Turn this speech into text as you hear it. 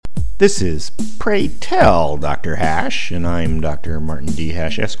This is Pray Tell Dr. Hash, and I'm Dr. Martin D.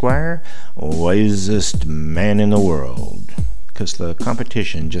 Hash, Esquire, wisest man in the world. 'Cause the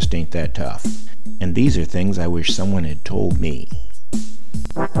competition just ain't that tough. And these are things I wish someone had told me.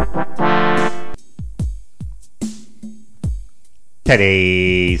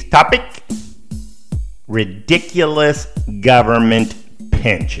 Today's topic: ridiculous government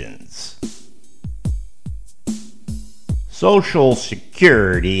pensions. Social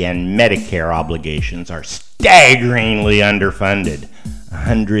Security and Medicare obligations are staggeringly underfunded,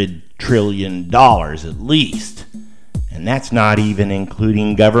 $100 trillion at least. And that's not even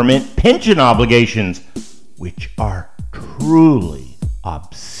including government pension obligations, which are truly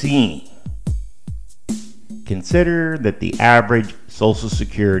obscene. Consider that the average Social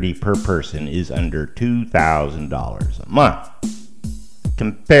Security per person is under $2,000 a month.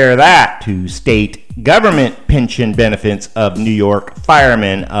 Compare that to state government pension benefits of New York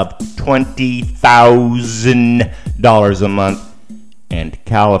firemen of $20,000 a month, and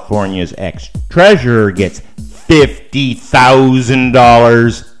California's ex-treasurer gets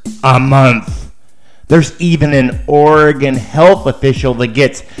 $50,000 a month. There's even an Oregon health official that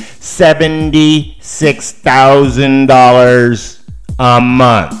gets $76,000 a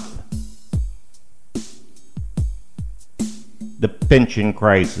month. The pension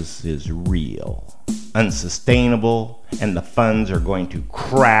crisis is real, unsustainable, and the funds are going to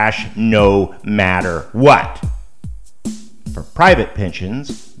crash no matter what. For private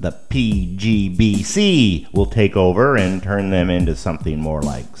pensions, the PGBC will take over and turn them into something more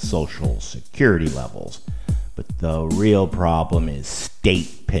like Social Security levels. But the real problem is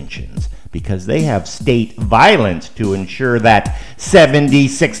state pensions, because they have state violence to ensure that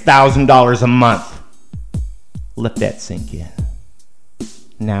 $76,000 a month. Let that sink in.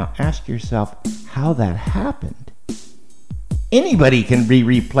 Now ask yourself how that happened. Anybody can be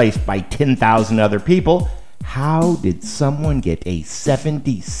replaced by 10,000 other people. How did someone get a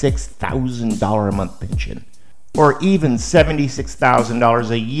 $76,000 a month pension? Or even $76,000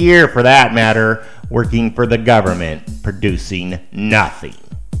 a year for that matter, working for the government, producing nothing?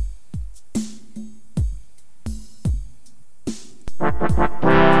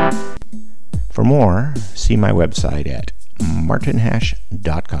 For more, see my website at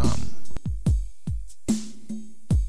martinhash.com.